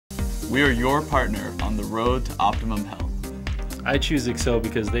We are your partner on the road to optimum health. I choose Excell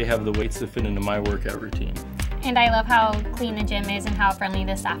because they have the weights that fit into my workout routine. And I love how clean the gym is and how friendly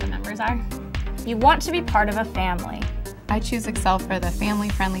the staff and members are. You want to be part of a family. I choose Excell for the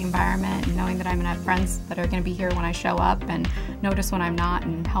family-friendly environment and knowing that I'm going to have friends that are going to be here when I show up and notice when I'm not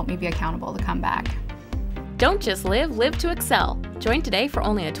and help me be accountable to come back. Don't just live to Excell. Join today for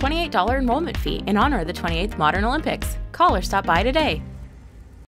only a $28 enrollment fee in honor of the 28th Modern Olympics. Call or stop by today.